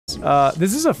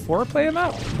This is a 4-player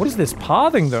map? What is this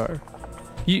pathing, though?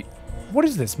 What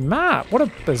is this map? What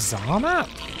a bizarre map.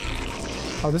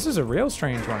 Oh, this is a real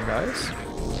strange one, guys.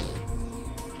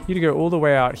 You to go all the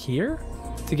way out here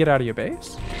to get out of your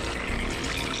base?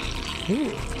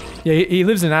 Ooh. Yeah, he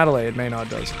lives in Adelaide, Maynard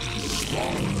does.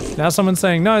 Now someone's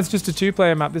saying, no, it's just a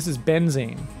 2-player map. This is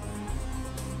Benzene.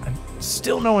 And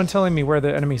still no one telling me where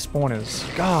the enemy spawn is.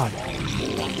 God.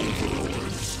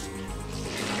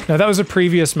 No, that was a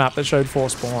previous map that showed 4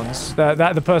 spawns.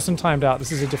 The person timed out.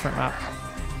 This is a different map.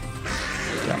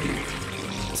 Yeah.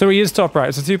 So he is top right.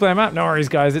 It's a 2-player map. No worries,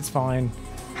 guys. It's fine.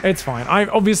 It's fine.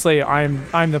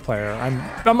 I'm the player.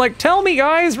 I'm like, tell me,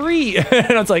 guys, read.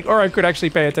 And it's like, or I could actually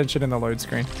pay attention in the load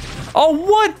screen. Oh,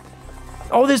 what?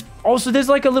 Oh, so there's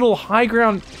like a little high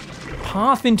ground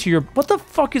path into your. What the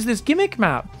fuck is this gimmick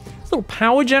map? This little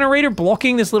power generator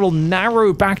blocking this little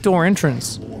narrow backdoor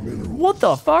entrance. What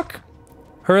the fuck?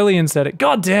 Hurlian said it.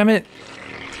 God damn it.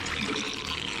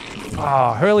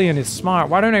 Ah, Hurlian is smart.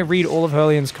 Why don't I read all of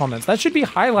Hurlian's comments? That should be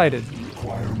highlighted.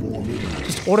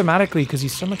 Just automatically, because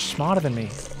he's so much smarter than me.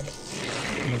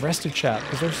 And the rest of chat,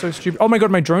 because they're so stupid. Oh my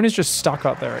god, my drone is just stuck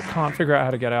up there. It can't figure out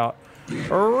how to get out.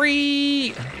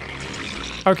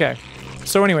 Okay.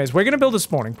 So anyways, we're going to build a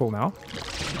spawning pool now.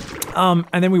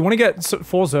 And then we want to get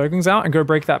 4 Zerglings out and go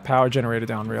break that power generator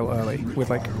down real early with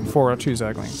like 4 or 2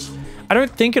 Zerglings. I don't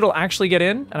think it'll actually get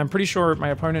in, and I'm pretty sure my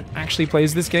opponent actually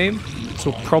plays this game,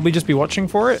 so we'll probably just be watching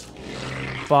for it.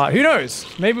 But who knows?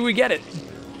 Maybe we get it.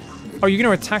 Oh, you're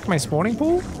going to attack my spawning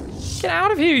pool? Get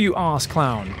out of here, you ass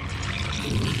clown.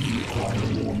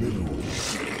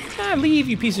 Ah, leave,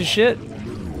 you piece of shit.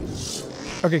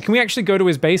 Okay, can we actually go to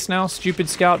his base now, stupid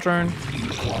scout drone?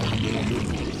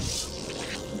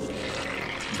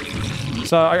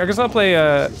 So I guess I'll play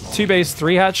 2-base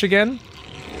 3-hatch again.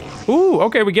 Ooh,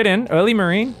 okay, we get in. Early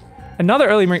Marine. Another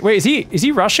early Marine. Wait, is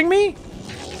he rushing me?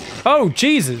 Oh,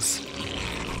 Jesus.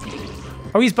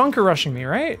 Oh, he's bunker rushing me,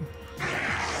 right?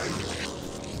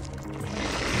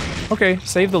 Okay,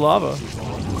 save the lava.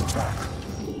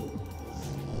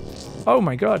 Oh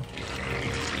my god.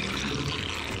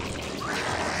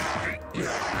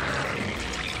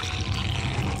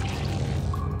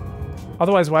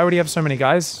 Otherwise, why would he have so many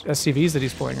guys, SCVs that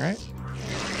he's pulling, right?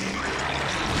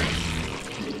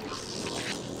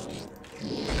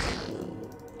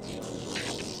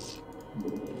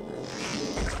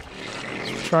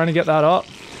 Trying to get that up.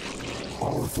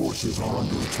 Our forces are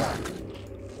under attack.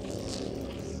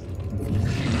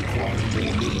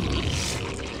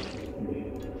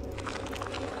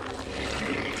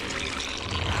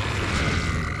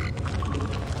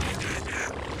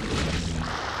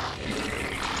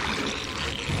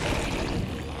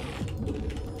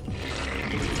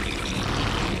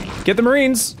 Get the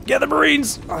Marines! Get the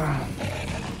Marines!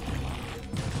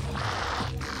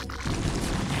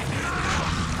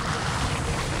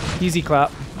 Easy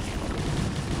clap.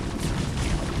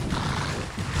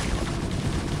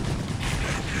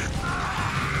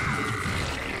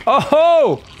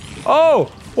 Oh!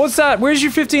 Oh! What's that? Where's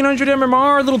your 1500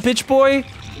 MMR, little bitch boy?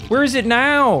 Where is it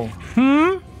now?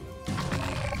 Hmm?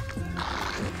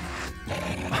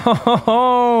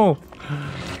 Oh!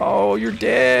 Oh, you're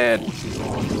dead.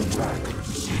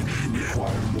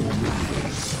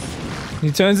 He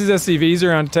turns his SCVs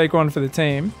around to take one for the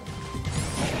team.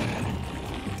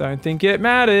 Don't think it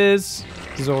matters.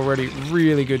 This is already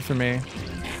really good for me.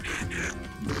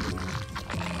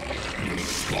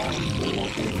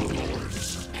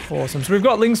 Awesome. So we've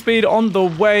got Ling Speed on the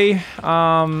way.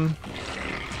 Can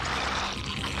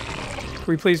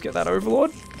we please get that Overlord?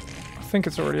 I think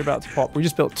it's already about to pop. We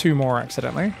just built 2 more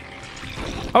accidentally.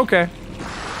 Okay.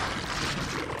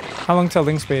 How long till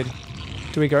Ling Speed?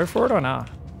 Do we go for it or nah?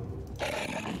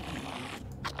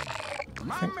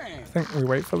 I think we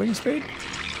wait for Ling Speed.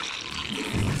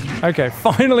 Okay,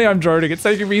 finally I'm droning. It's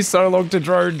taking me so long to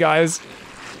drone, guys.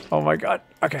 Oh my god.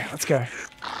 Okay, let's go.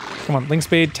 Come on, Ling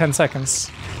Speed, 10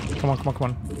 seconds. Come on, come on,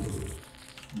 come on.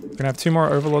 We're gonna have 2 more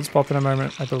Overlords pop in a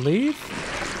moment, I believe.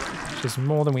 Which is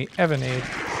more than we ever need.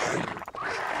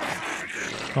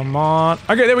 Come on.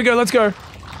 Okay, there we go, let's go.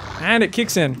 And it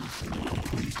kicks in.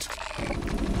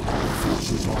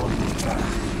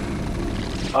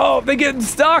 Oh, they're getting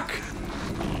stuck!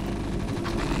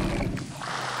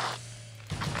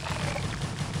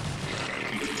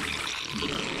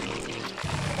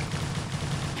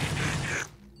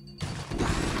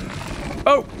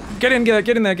 Oh! Get in there,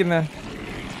 get in there, get in there.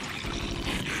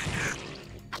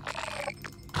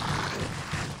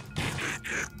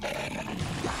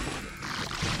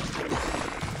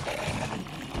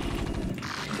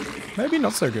 Maybe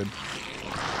not so good.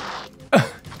 Our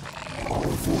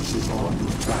forces are under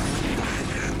attack.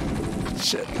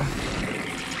 Shit.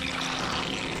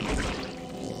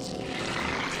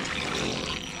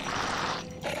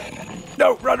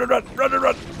 No, run.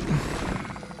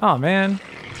 Oh, man.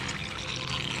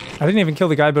 I didn't even kill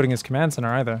the guy building his command center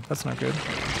either. That's not good.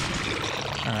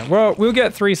 All right, well, we'll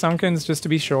get 3 Sunkens just to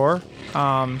be sure.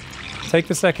 Take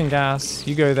the second gas.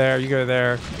 You go there,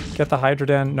 Get the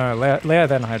Hydroden. No, layer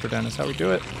then Hydroden is how we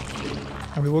do it.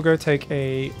 And we will go take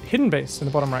a hidden base in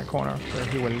the bottom right corner where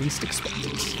he will least expect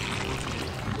it.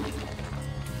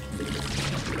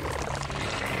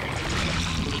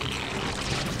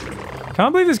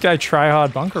 Can't believe this guy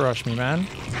try-hard bunker rushed me, man.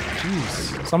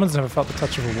 Jeez. Someone's never felt the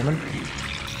touch of a woman.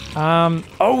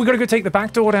 Oh, we gotta go take the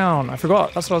back door down. I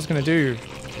forgot. That's what I was gonna do.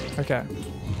 Okay.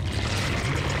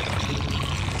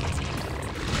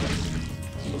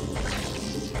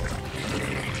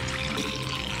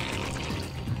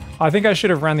 I think I should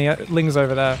have ran the lings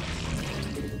over there.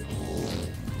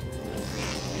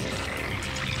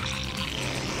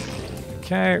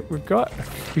 Okay,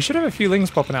 we should have a few lings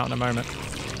popping out in a moment.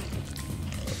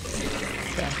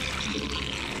 Okay.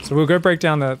 So we'll go break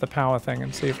down the power thing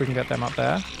and see if we can get them up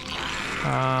there.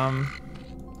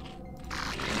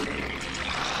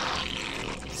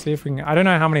 See if we can, I don't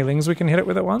know how many lings we can hit it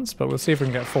with at once, but we'll see if we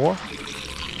can get 4.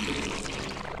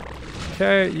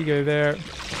 Okay, you go there.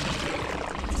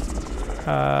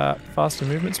 Faster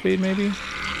movement speed, maybe?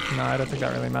 No, I don't think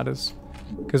that really matters.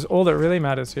 Because all that really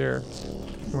matters here...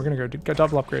 We're going to go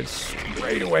double upgrade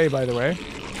straight away, by the way.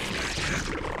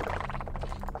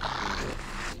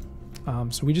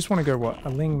 So we just want to go, what? A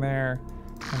ling there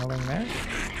and a ling there?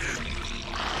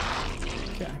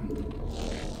 Okay.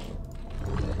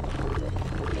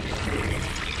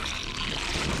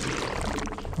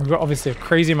 We've got obviously a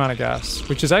crazy amount of gas,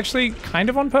 which is actually kind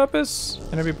of on purpose.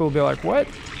 And people will be like, what?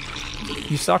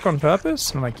 You suck on purpose?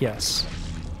 And I'm like, yes.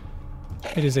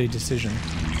 It is a decision.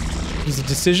 It is a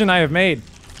decision I have made.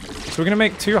 So we're going to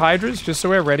make 2 Hydras just so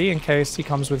we're ready in case he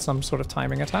comes with some sort of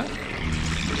timing attack.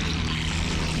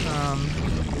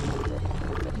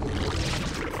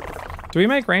 Do we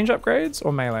make range upgrades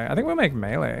or melee? I think we'll make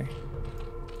melee.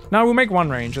 No, we'll make 1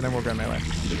 range and then we'll go melee.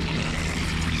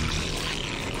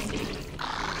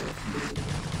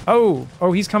 Oh,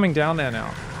 he's coming down there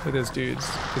now with his dudes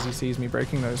because he sees me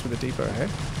breaking those with a depot, hey?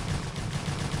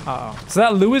 Uh-oh. So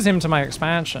that lures him to my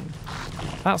expansion.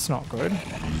 That's not good.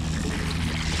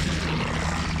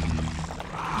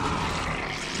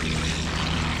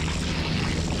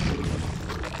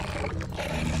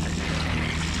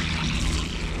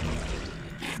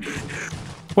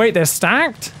 Wait, they're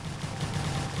stacked?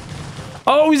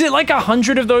 Oh, is it like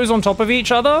 100 of those on top of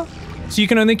each other? So you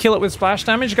can only kill it with splash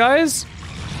damage, guys?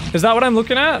 Is that what I'm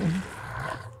looking at? I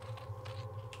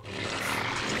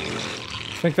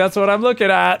think that's what I'm looking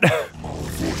at.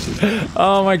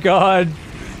 Oh my god.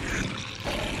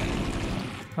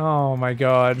 Oh my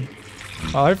god.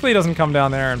 Well, hopefully he doesn't come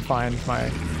down there and find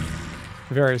my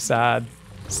very sad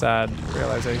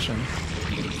realization.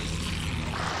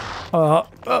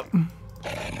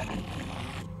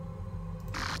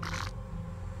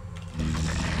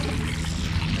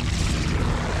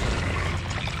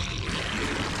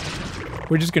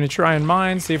 We're just going to try and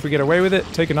mine, see if we get away with it.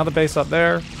 Take another base up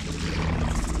there.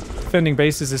 Defending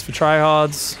bases is for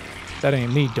tryhards. That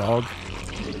ain't me, dog.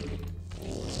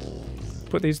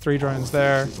 Put these 3 drones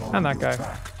there, and that guy.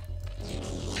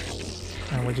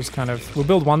 And we're just kind of... We'll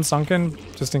build 1 sunken,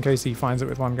 just in case he finds it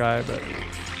with 1 guy, but...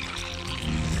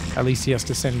 At least he has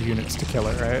to send units to kill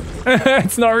it, right?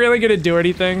 It's not really going to do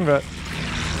anything, but...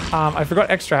 I forgot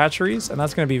extra hatcheries, and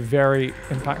that's going to be very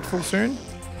impactful soon.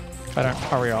 If I don't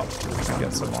hurry up and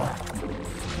get some more.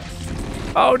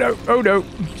 Oh no, oh no.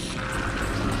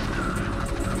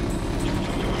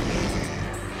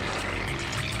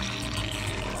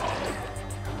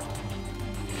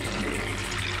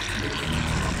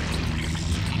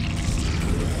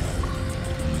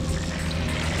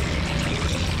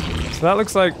 So that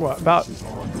looks like, what, about...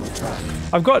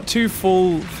 I've got 2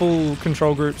 full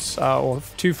control groups, or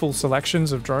 2 full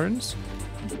selections of drones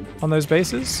on those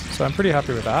bases, so I'm pretty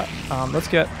happy with that. Let's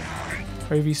get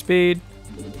OV speed.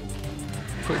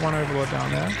 Put 1 overlord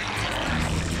down there.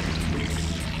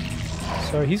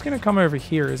 So he's going to come over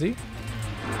here, is he?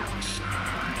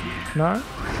 No?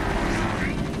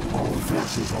 All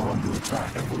forces are under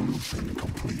attack. Evolution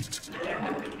complete.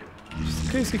 Just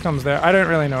in case he comes there. I don't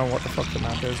really know what the fuck the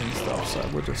map is and stuff, so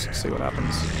we'll just see what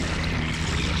happens.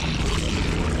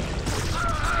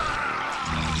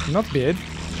 Not bad.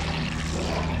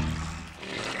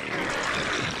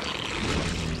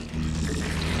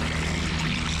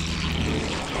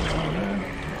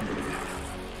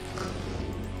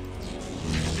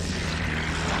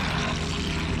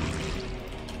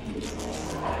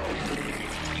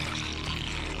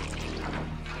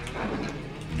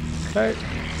 Okay.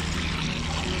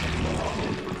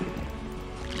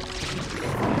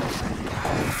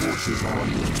 Our forces are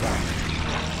under attack.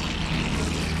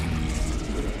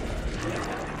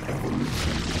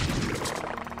 Evolution complete.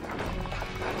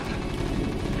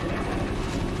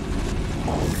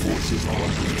 Our forces are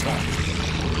under attack.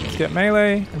 Let's get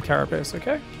melee and carapace,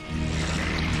 okay?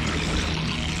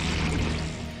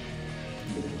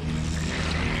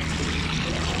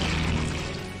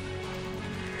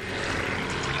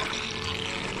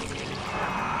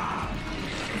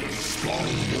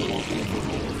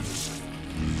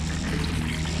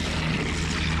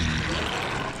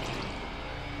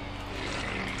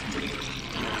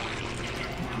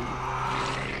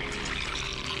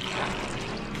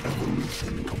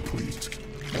 Evolution complete.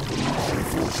 Our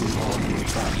forces are under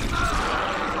attack.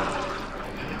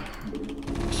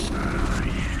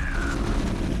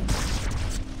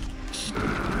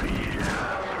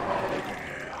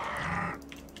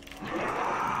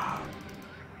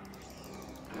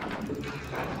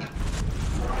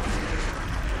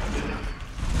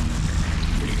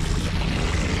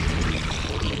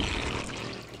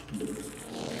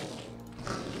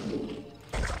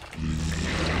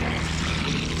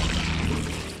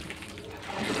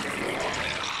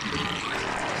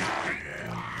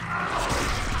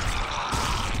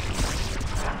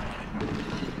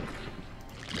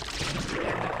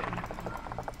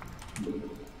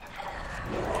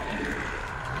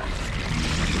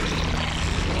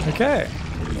 Okay.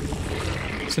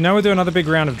 So now we'll do another big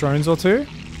round of drones or two.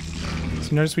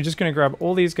 So notice we're just going to grab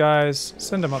all these guys,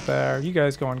 send them up there. You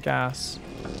guys go on gas.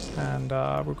 And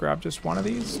we'll grab just one of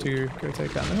these to go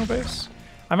take that middle base.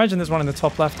 I imagine there's one in the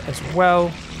top left as well.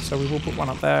 So we will put one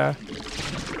up there.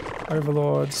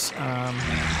 Overlords. Yeah.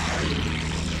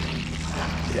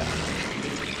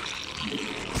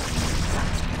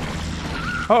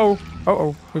 Uh-oh.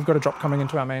 Uh-oh. We've got a drop coming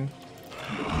into our main.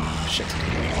 Shit.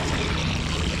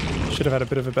 Should have had a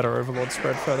bit of a better overlord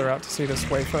spread further out to see this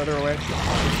way further away.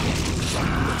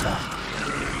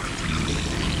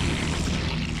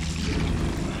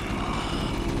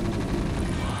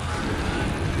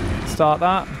 Start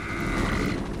that.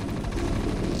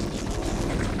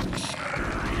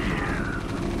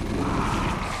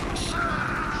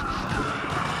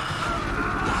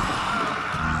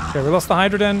 Okay, we lost the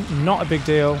Hydroden. Not a big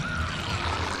deal.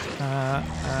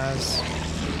 As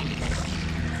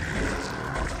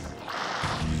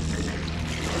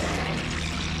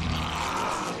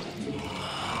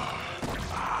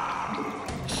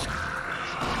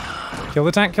kill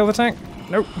the tank, kill the tank.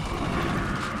 Nope.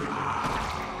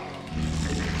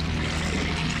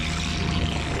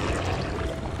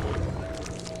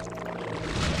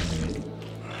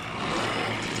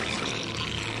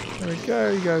 There we go,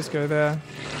 you guys go there.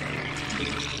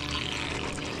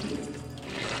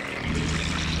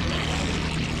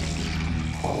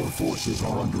 Our forces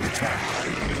are under attack.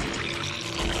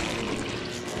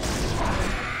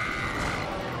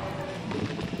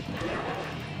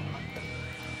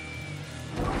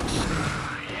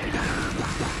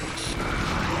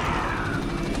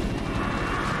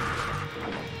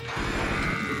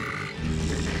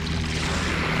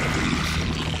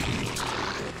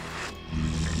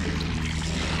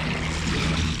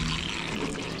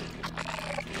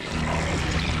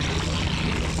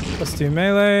 Let's do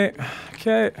melee.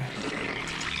 Okay.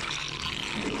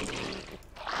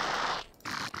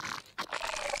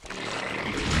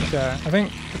 Okay, I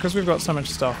think because we've got so much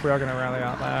stuff, we are going to rally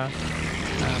out there.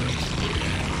 And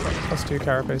 +2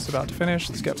 carapace about to finish.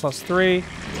 Let's get +3.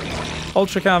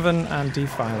 Ultra Cavern and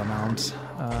Defiler Mount.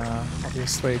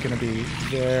 Obviously going to be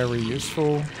very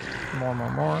useful.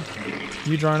 More.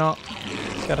 You drone up.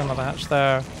 Get another hatch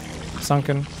there.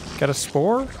 Sunken. Get a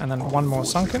spore, and then one more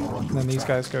sunken, and then these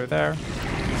guys go there.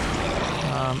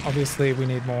 Obviously, we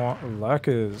need more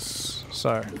lurkers,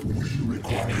 so. We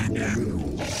require more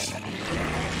minerals.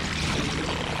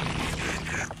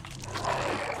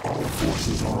 Our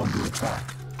forces are under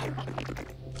attack.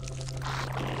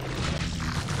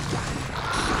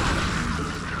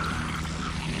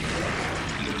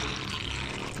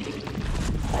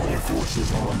 Our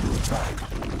forces are under attack.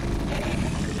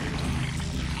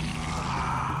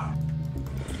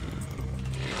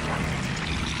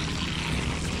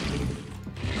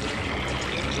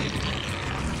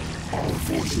 Our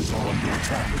forces are under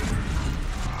attack.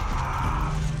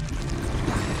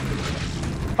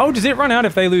 Oh, does it run out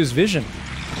if they lose vision?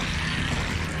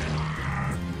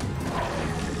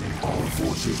 Our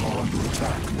forces are under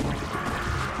attack.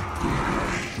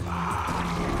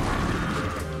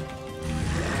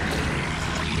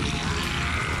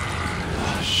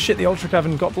 Shit, the Ultra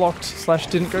Cavern got blocked /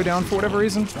 didn't go down for whatever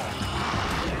reason.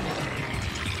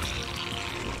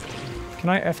 Can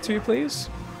I F2, please?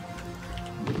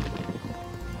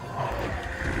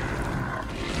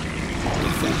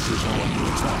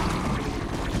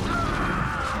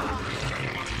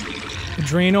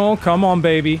 Adrenal, come on,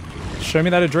 baby. Show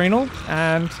me that adrenal,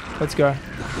 and let's go.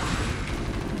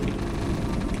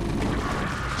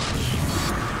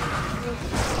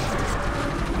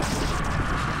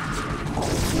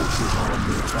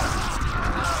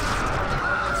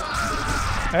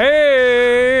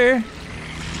 Hey!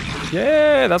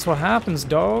 Yeah, that's what happens,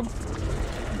 dog.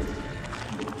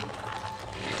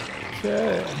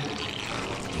 Okay.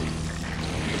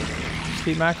 Just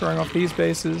keep macroing off these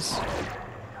bases.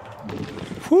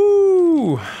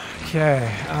 Whoo! Okay,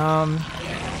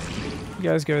 you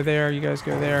guys go there, you guys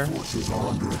go there. Forces are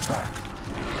under attack.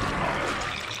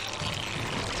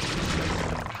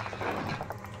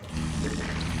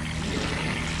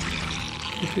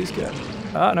 You please get...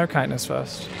 Ah, no kindness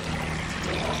first.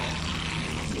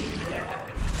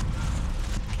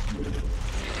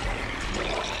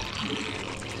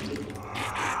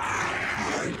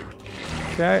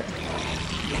 Okay.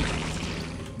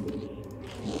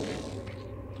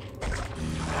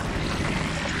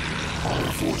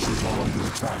 Our forces are under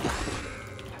attack.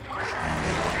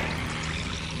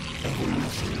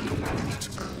 Evolution complete.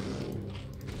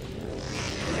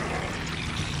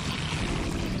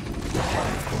 The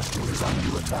hive cluster is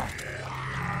under attack.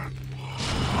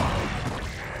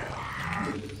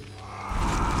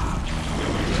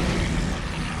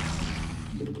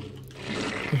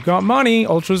 We've got money.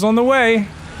 Ultra's on the way.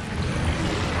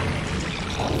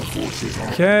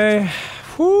 Okay.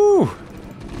 Whew.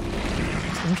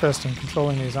 It's interesting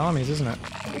controlling these armies, isn't it?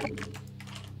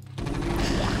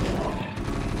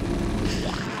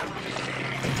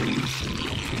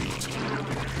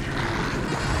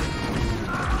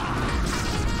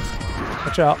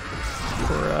 Watch out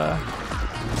for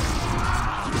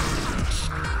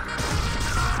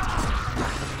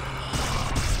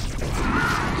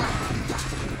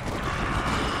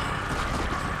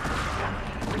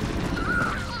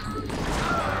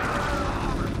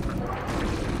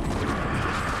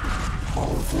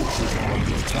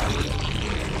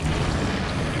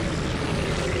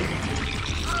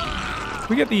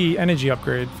we get the energy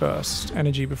upgrade first.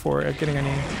 Energy before getting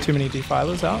too many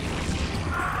defilers out.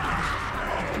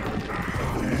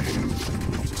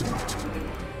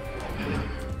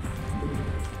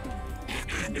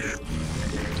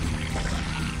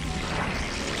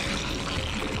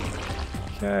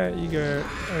 Okay, you go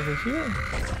over here.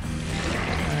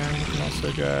 And you can also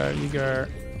you go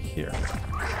here.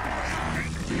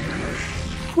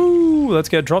 Woo, let's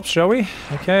get drops, shall we?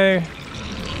 Okay.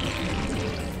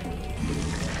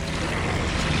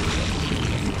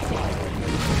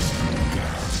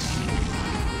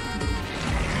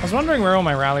 I was wondering where all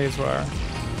my rallies were. I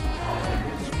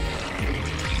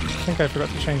think I forgot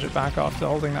to change it back after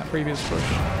holding that previous push.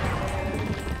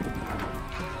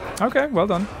 Okay, well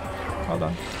done. Well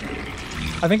done.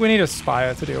 I think we need a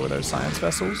Spire to deal with those science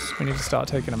vessels. We need to start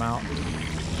taking them out.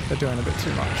 They're doing a bit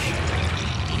too much.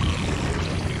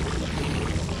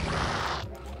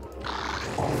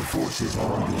 Our forces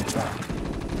are under attack.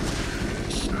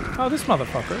 Oh, this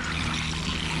motherfucker.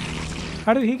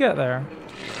 How did he get there?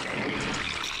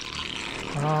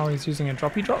 Oh, he's using a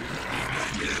droppy drop.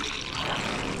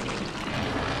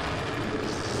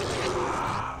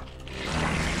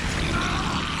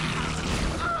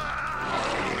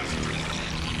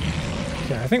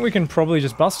 Okay, I think we can probably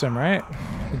just bust him, right?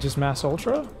 We just mass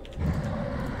ultra?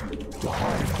 The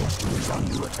hive cluster is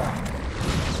under attack.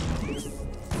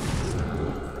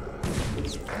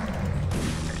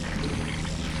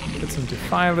 Get some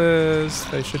defilers.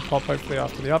 They should pop hopefully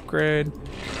after the upgrade.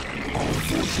 Our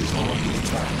forces are under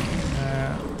attack.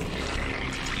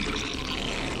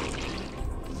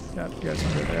 Yeah, you guys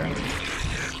can go there.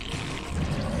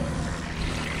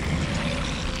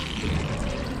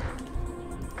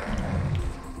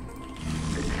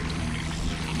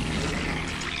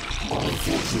 Our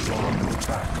forces are under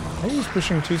attack. Oh, he's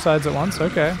pushing two sides at once.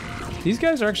 Okay. These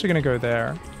guys are actually going to go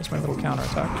there. That's my little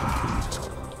counterattack.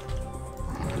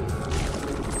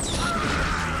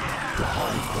 The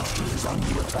hive cluster is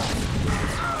under attack.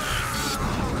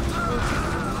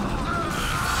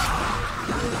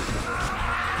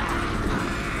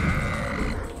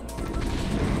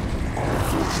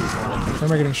 Where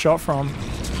am I getting shot from?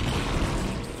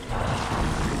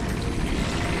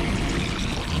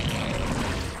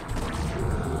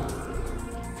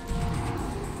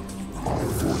 Our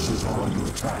forces are under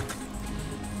attack.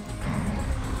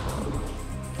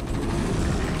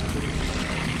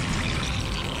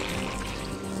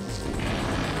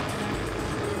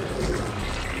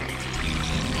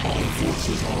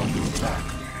 forces are under attack.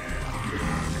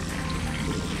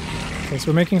 Okay,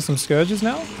 so we're making some scourges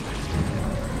now.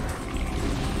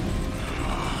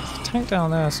 There's a tank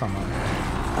down there somewhere.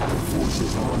 Our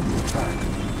forces are under attack.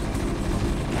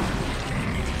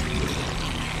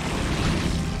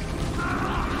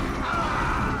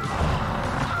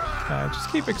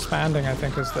 Just keep expanding, I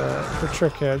think, is the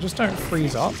trick here. Just don't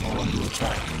freeze up.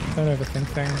 Don't overthink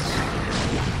things.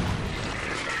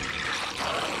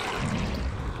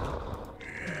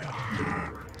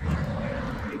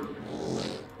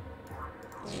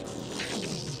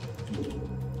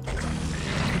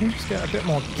 You can just get a bit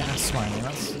more gas mining.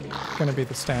 That's going to be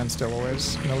the standstill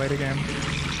always in the later game.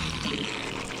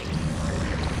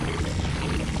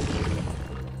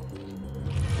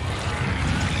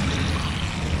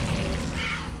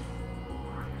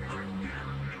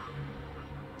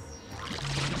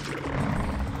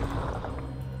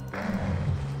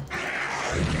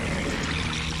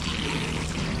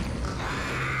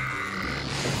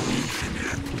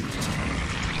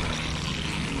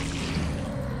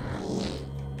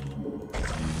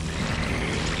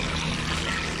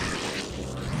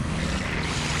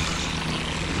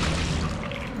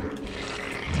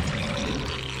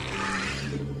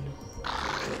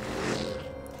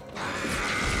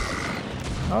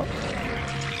 Oh.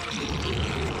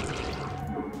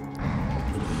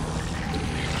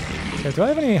 Okay, do I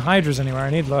have any hydras anywhere? I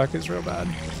need luck, it's real bad.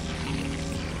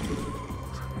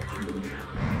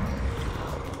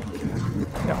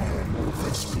 Yeah.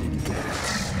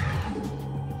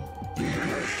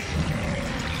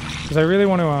 Because I really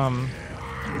want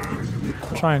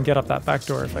to try and get up that back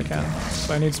door if I can.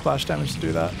 So I need splash damage to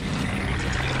do that.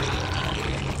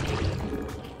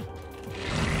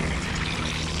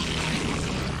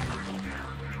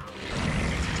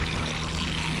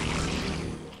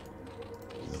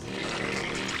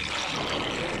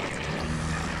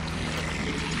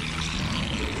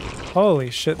 Holy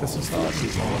shit, this is hard.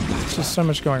 There's just so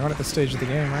much going on at this stage of the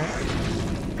game, right?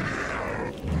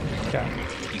 Okay.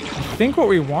 I think what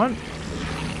we want...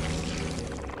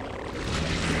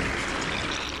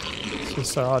 It's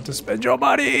just so hard to spend your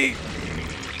money!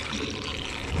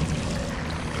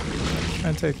 Try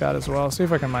and take that as well. See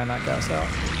if I can mine that gas out.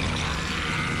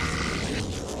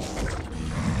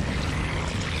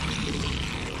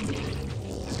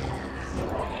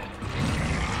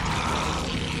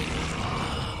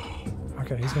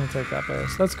 Okay, he's gonna take that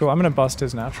base. That's cool. I'm gonna bust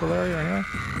his natural area anyway.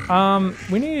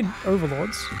 We need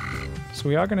overlords. So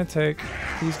we are gonna take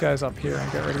these guys up here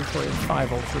and get ready for a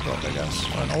 5 ultra drop, I guess.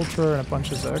 Or an ultra and a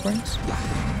bunch of zerglings.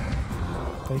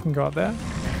 They can go up there.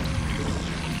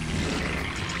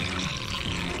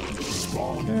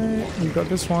 Okay, we've got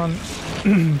this one.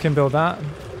 Can build that.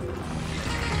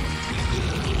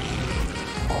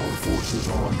 Our forces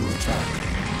are under attack.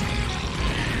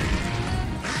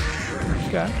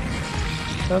 Okay.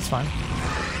 That's fine.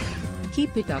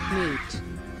 Keep it up, mate.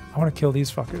 I want to kill these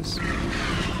fuckers. Do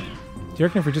you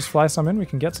reckon if we just fly some in, we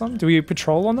can get some? Do we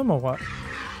patrol on them or what?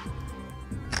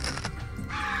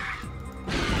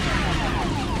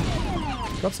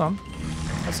 Got some.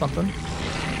 That's something.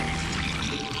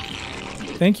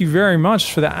 Thank you very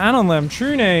much for the Analem,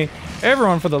 Trune,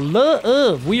 everyone for the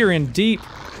love. We are in deep,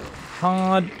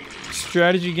 hard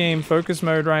strategy game focus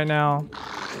mode right now.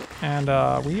 And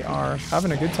we are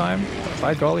having a good time.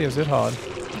 By golly, is it hard.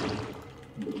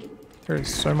 There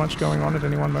is so much going on at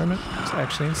any one moment. It's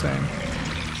actually insane.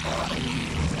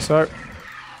 So...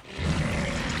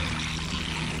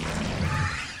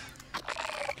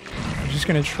 I'm just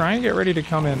going to try and get ready to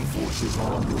come in.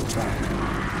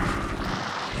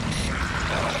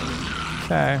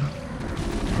 Okay.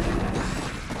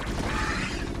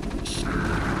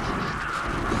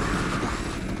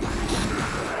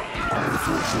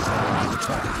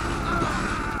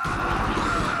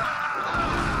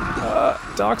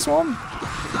 Dark Swarm?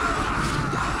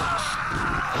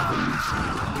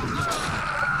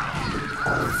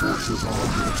 Our forces are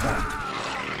under attack.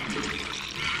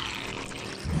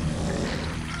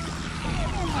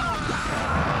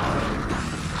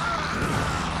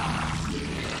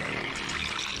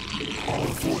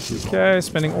 Okay,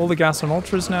 spending all the gas on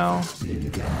ultras now.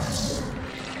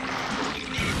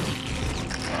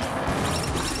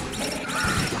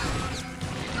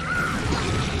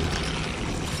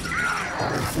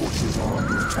 Forces are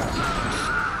under attack.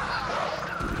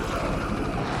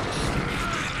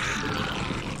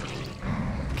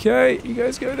 Okay, you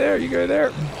guys go there, you go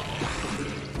there.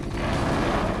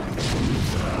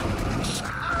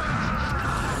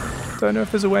 Don't know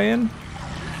if there's a way in.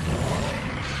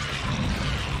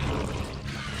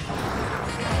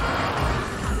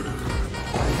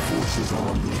 Forces are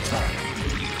under attack.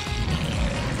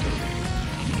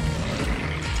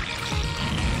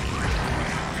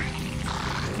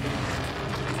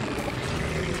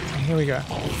 we go. Our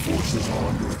forces are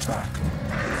under attack.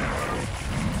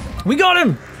 We got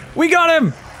him! We got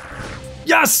him!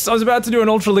 Yes! I was about to do an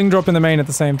Ultra Ling drop in the main at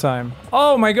the same time.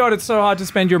 Oh my god, it's so hard to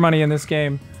spend your money in this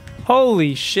game.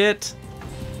 Holy shit.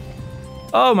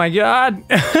 Oh my god.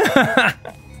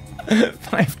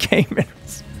 5k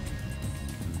minutes.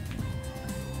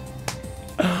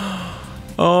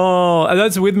 Oh, and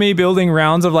that's with me building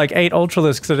rounds of like 8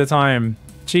 Ultralisks at a time.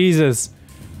 Jesus.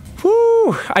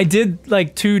 Whew. I did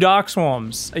like 2 Dark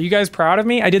Swarms. Are you guys proud of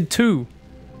me? I did 2.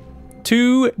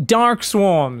 2 Dark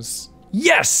Swarms.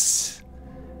 Yes!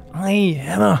 I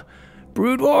am a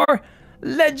Brood War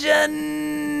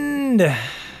legend!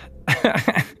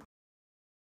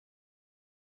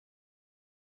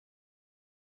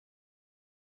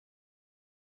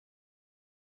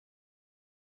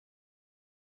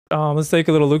 Let's take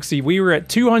a little look-see. We were at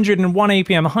 201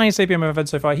 APM, the highest APM I've had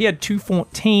so far. He had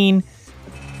 214.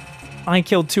 I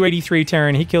killed 283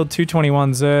 Terran. He killed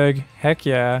 221 Zerg. Heck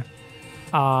yeah.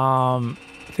 I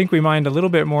think we mined a little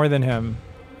bit more than him.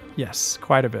 Yes,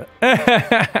 quite a bit.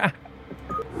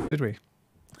 Did we?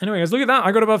 Anyway, guys, look at that.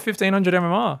 I got above 1500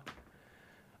 MMR.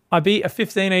 I beat a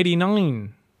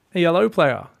 1589, a yellow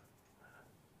player.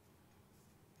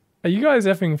 Are you guys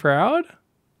effing proud?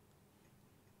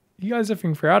 You guys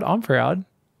effing proud? I'm proud.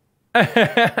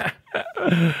 That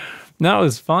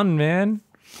was fun, man.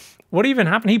 What even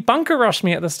happened? He bunker rushed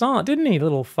me at the start, didn't he,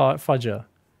 little fudger?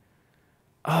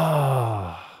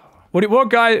 Oh.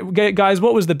 Guys,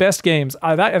 what was the best games?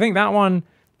 I think that one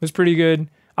was pretty good.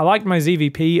 I liked my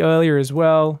ZVP earlier as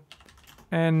well.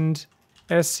 And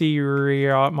SC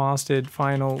Remastered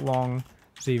final long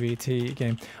ZVT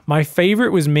game. My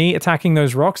favorite was me attacking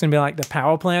those rocks and be like, the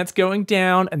power plant's going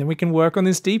down, and then we can work on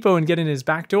this depot and get in his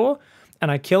back door.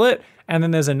 And I kill it, and then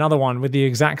there's another one with the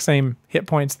exact same hit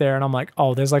points there, and I'm like,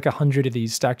 oh, there's like 100 of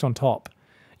these stacked on top.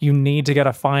 You need to get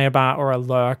a Firebat or a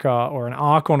Lurker or an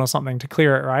Archon or something to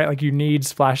clear it, right? Like, you need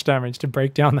splash damage to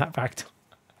break down that back door.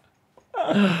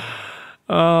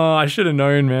 Oh, I should have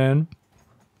known, man.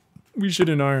 We should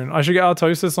have known. I should get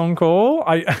Artosis on call.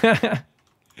 I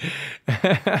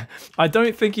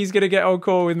don't think he's going to get on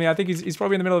call with me. I think he's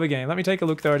probably in the middle of the game. Let me take a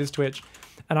look, though, at his Twitch.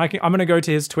 And I'm going to go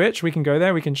to his Twitch. We can go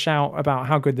there. We can shout about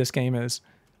how good this game is.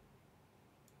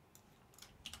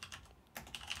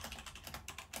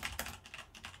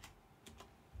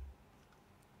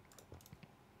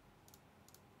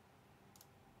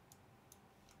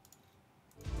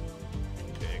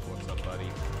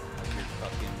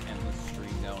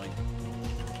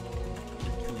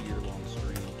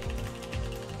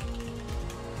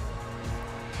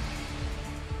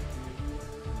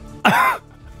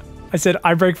 I said,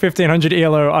 I break 1500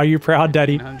 ELO. Are you proud,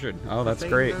 Daddy? 1500. Oh, that's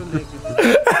great.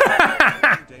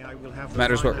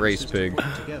 Matters what race, Pig.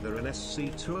 Together an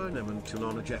SC tournament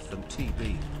on Jeff and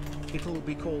TB. It'll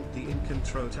be called the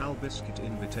Incontrot Albiscuit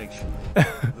Invitation.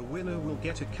 The winner will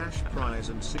get a cash prize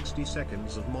and 60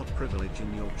 seconds of mod privilege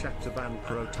in your chat to ban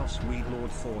Protoss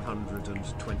Weedlord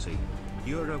 420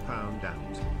 euro pound out.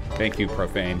 Thank you,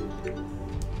 Profane.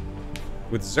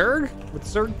 With Zerg? With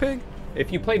Zerg Pig?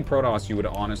 If you played Protoss, you would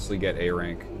honestly get A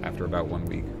rank after about 1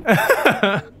 week.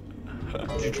 You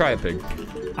should try it, Pig.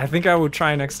 I think I will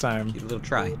try next time. Give it a little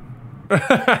try.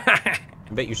 I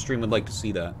bet your stream would like to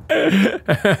see that.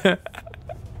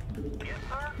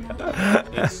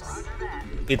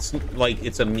 It's like,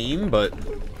 it's a meme, but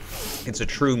it's a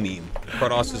true meme.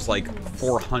 Protoss is like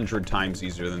 400 times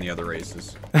easier than the other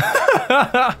races.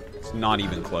 It's not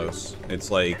even close.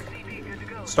 It's like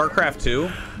Starcraft 2.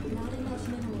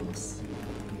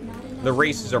 The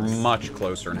races are much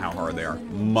closer in how hard they are.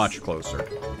 Much closer.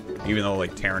 Even though,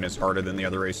 like, Terran is harder than the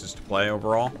other races to play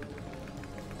overall.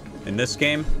 In this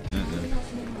game,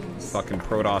 fucking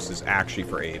Protoss is actually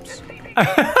for apes.